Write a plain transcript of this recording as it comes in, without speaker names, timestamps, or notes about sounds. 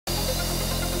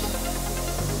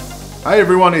Hey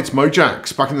everyone, it's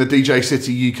Mojaxx back in the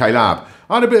DJcity UK lab.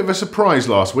 I had a bit of a surprise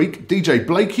last week. DJ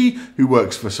Blakey, who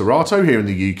works for Serato here in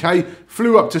the UK,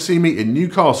 flew up to see me in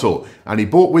Newcastle and he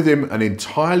brought with him an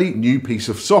entirely new piece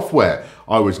of software.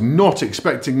 I was not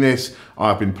expecting this.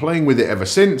 I've been playing with it ever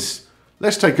since.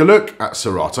 Let's take a look at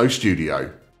Serato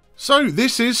Studio. So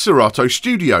this is Serato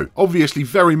Studio, obviously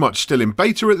very much still in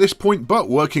beta at this point, but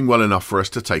working well enough for us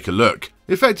to take a look.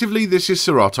 Effectively, this is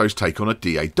Serato's take on a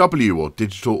DAW, or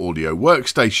Digital Audio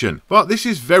Workstation, but this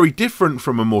is very different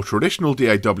from a more traditional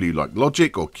DAW like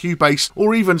Logic or Cubase,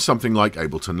 or even something like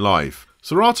Ableton Live.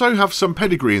 Serato have some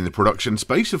pedigree in the production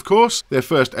space, of course. Their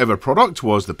first ever product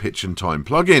was the Pitch and Time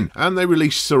plugin, and they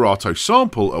released Serato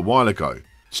Sample a while ago.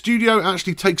 Studio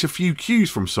actually takes a few cues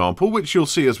from Sample, which you'll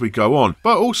see as we go on,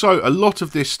 but also a lot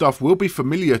of this stuff will be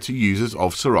familiar to users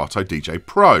of Serato DJ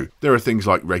Pro. There are things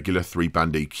like regular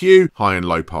 3-band EQ, high and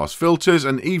low pass filters,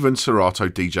 and even Serato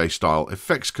DJ style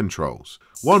effects controls.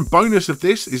 One bonus of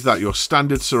this is that your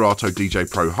standard Serato DJ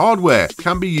Pro hardware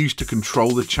can be used to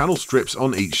control the channel strips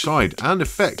on each side, and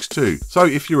effects too. So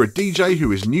if you're a DJ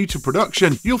who is new to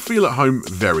production, you'll feel at home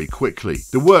very quickly.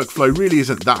 The workflow really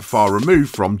isn't that far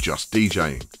removed from just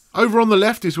DJing. Over on the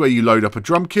left is where you load up a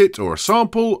drum kit or a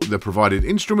sample, the provided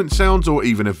instrument sounds, or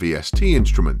even a VST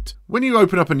instrument. When you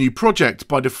open up a new project,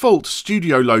 by default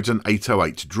Studio loads an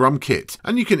 808 drum kit,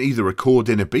 and you can either record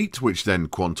in a beat, which then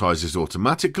quantizes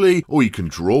automatically, or you can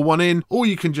draw one in, or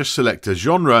you can just select a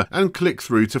genre and click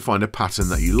through to find a pattern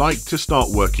that you like to start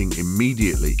working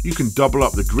immediately. You can double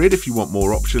up the grid if you want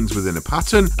more options within a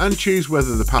pattern, and choose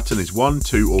whether the pattern is 1,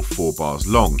 2 or 4 bars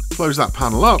long. Close that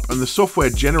panel up and the software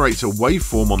generates a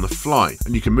waveform on the fly,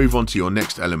 and you can move on to your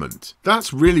next element.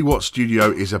 That's really what Studio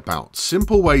is about,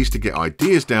 simple ways to get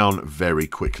ideas down very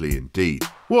quickly indeed.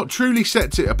 What truly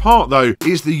sets it apart though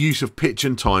is the use of pitch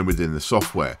and time within the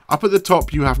software. Up at the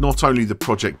top you have not only the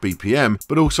project BPM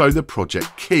but also the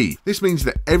project key. This means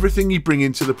that everything you bring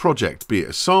into the project, be it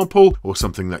a sample or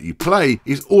something that you play,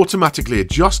 is automatically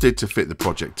adjusted to fit the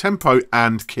project tempo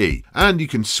and key, and you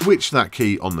can switch that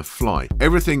key on the fly.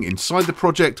 Everything inside the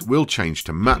project will change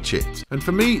to match it, and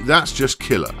for me that's just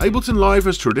killer. Ableton Live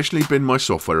has traditionally been my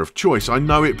software of choice. I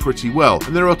know it pretty well,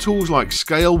 and there are tools like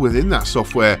Scale within that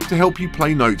software to help you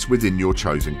play notes within your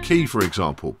chosen key, for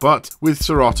example. But with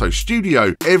Serato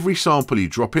Studio, every sample you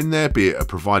drop in there, be it a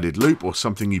provided loop or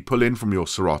something you pull in from your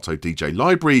Serato DJ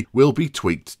library, will be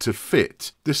tweaked to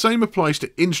fit. The same applies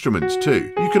to instruments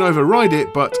too. You can override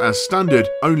it, but as standard,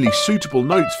 only suitable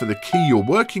notes for the key you're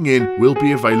working in will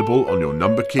be available on your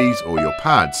number keys or your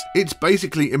pads. It's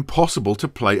basically impossible to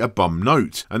play a bum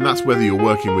note, and that's whether you're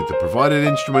working with the provided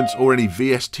instruments or any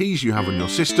VSTs you have on your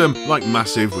system, like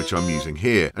Massive, which I'm using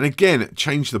here. And again,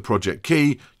 change the project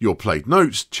key, your played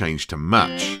notes change to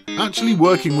match. Actually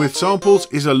working with samples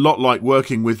is a lot like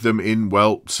working with them in,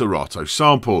 well, Serato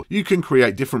Sample. You can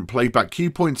create different playback cue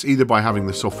points either by having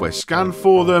the software scan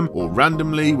for them, or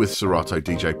randomly with Serato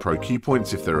DJ Pro cue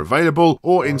points if they're available,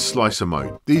 or in slicer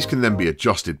mode. These can then be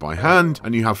adjusted by hand,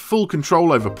 and you have full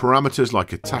control over parameters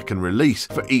like attack and release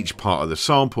for each part of the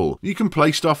sample. You can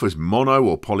play stuff as mono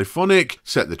or polyphonic,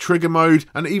 set the trigger mode,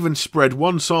 and even spread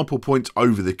one sample point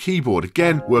over the keyboard,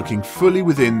 again working fully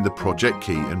within the project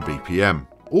key and BPM.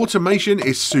 Automation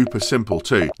is super simple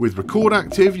too. With Record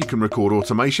Active, you can record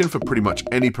automation for pretty much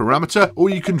any parameter, or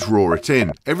you can draw it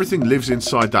in. Everything lives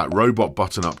inside that robot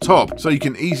button up top, so you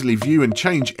can easily view and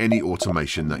change any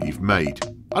automation that you've made.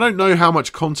 I don't know how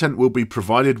much content will be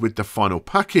provided with the final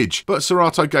package, but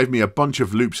Serato gave me a bunch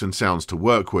of loops and sounds to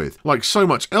work with. Like so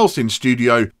much else in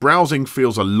Studio, browsing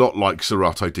feels a lot like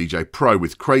Serato DJ Pro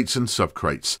with crates and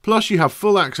subcrates. Plus you have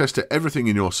full access to everything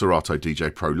in your Serato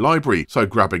DJ Pro library, so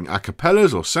grabbing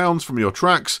acapellas or sounds from your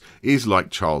tracks is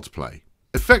like child's play.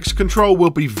 Effects control will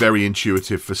be very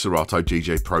intuitive for Serato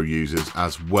DJ Pro users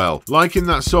as well. Like in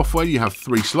that software, you have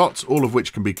 3 slots, all of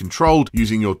which can be controlled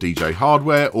using your DJ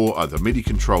hardware or other MIDI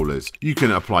controllers. You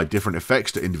can apply different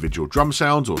effects to individual drum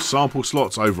sounds or sample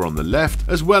slots over on the left,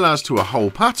 as well as to a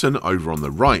whole pattern over on the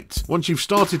right. Once you've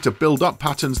started to build up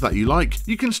patterns that you like,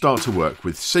 you can start to work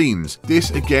with scenes.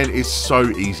 This again is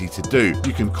so easy to do.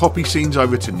 You can copy scenes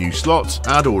over to new slots,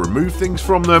 add or remove things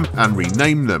from them, and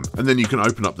rename them. And then you can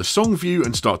open up the song view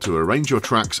and start to arrange your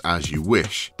tracks as you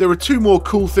wish. There are 2 more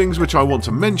cool things which I want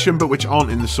to mention but which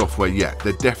aren't in the software yet.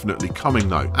 They're definitely coming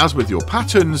though. As with your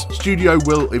patterns, Studio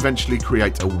will eventually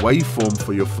create a waveform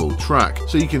for your full track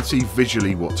so you can see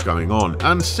visually what's going on.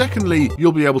 And secondly,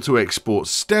 you'll be able to export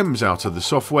stems out of the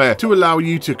software to allow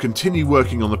you to continue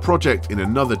working on the project in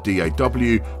another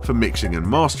DAW for mixing and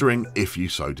mastering if you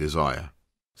so desire.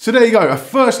 So there you go, a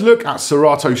first look at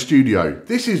Serato Studio.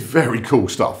 This is very cool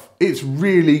stuff. It's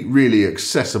really, really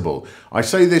accessible. I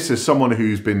say this as someone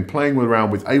who's been playing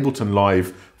around with Ableton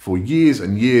Live for years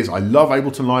and years. I love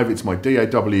Ableton Live, it's my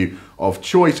DAW of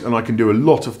choice, and I can do a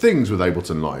lot of things with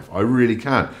Ableton Live. I really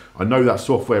can. I know that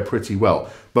software pretty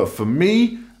well. But for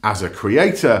me, as a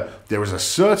creator, there is a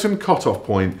certain cutoff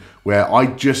point where I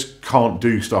just can't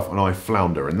do stuff and I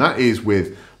flounder. And that is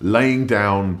with laying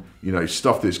down, you know,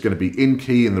 stuff that's going to be in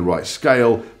key in the right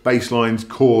scale, bass lines,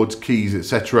 chords, keys,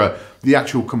 etc. The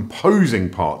actual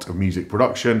composing part of music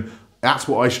production, that's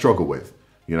what I struggle with.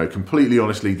 You know, completely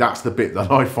honestly, that's the bit that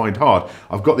I find hard.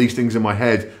 I've got these things in my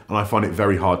head and I find it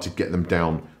very hard to get them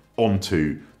down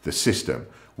onto the system.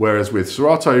 Whereas with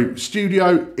Serato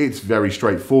Studio, it's very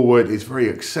straightforward, it's very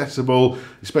accessible,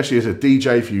 especially as a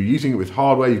DJ. If you're using it with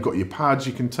hardware, you've got your pads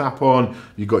you can tap on,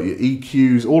 you've got your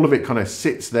EQs, all of it kind of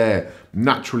sits there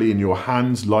naturally in your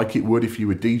hands like it would if you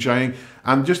were DJing.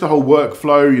 And just the whole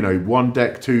workflow, you know, 1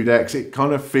 deck, 2 decks, it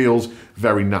kind of feels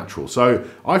very natural. So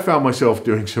I found myself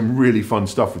doing some really fun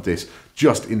stuff with this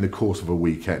just in the course of a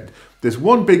weekend. There's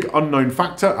one big unknown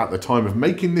factor at the time of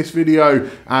making this video,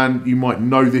 and you might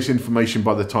know this information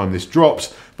by the time this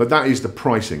drops, but that is the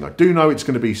pricing. I do know it's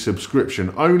going to be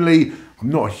subscription only. I'm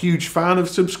not a huge fan of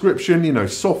subscription, you know,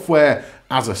 software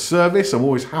as a service. I'm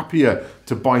always happier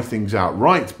to buy things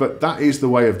outright, but that is the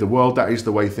way of the world. That is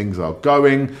the way things are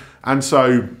going. And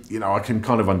so, you know, I can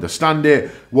kind of understand it.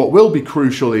 What will be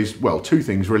crucial is, well, 2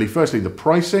 things really. Firstly, the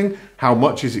pricing. How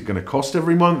much is it going to cost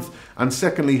every month? And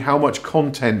secondly, how much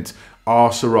content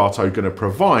are Serato going to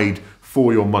provide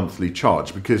for your monthly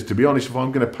charge? Because to be honest, if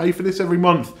I'm going to pay for this every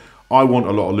month, I want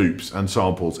a lot of loops and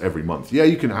samples every month. Yeah,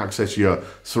 you can access your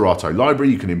Serato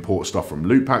library, you can import stuff from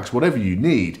loop packs, whatever you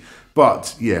need.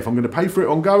 But yeah, if I'm going to pay for it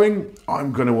ongoing,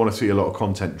 I'm going to want to see a lot of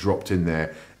content dropped in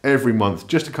there every month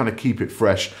just to kind of keep it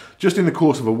fresh. Just in the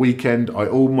course of a weekend, I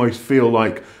almost feel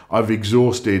like I've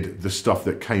exhausted the stuff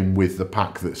that came with the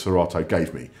pack that Serato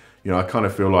gave me. You know, I kind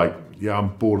of feel like, yeah, I'm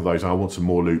bored of those. I want some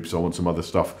more loops. I want some other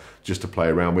stuff just to play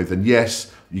around with. And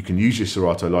yes, you can use your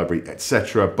Serato library,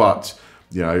 etc. But,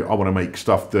 you know, I want to make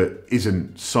stuff that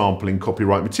isn't sampling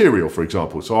copyright material, for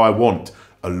example. So I want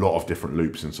a lot of different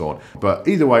loops and so on. But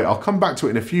either way, I'll come back to it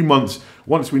in a few months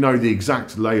once we know the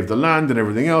exact lay of the land and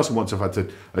everything else, and once I've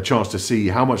had a chance to see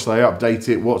how much they update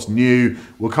it, what's new.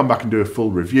 We'll come back and do a full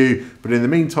review. But in the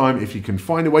meantime, if you can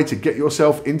find a way to get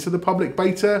yourself into the public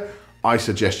beta, I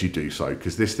suggest you do so,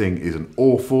 because this thing is an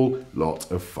awful lot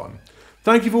of fun.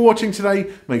 Thank you for watching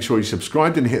today. Make sure you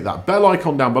subscribed and hit that bell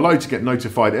icon down below to get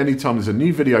notified anytime there's a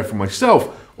new video from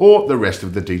myself or the rest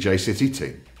of the DJ City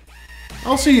team.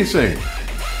 I'll see you soon.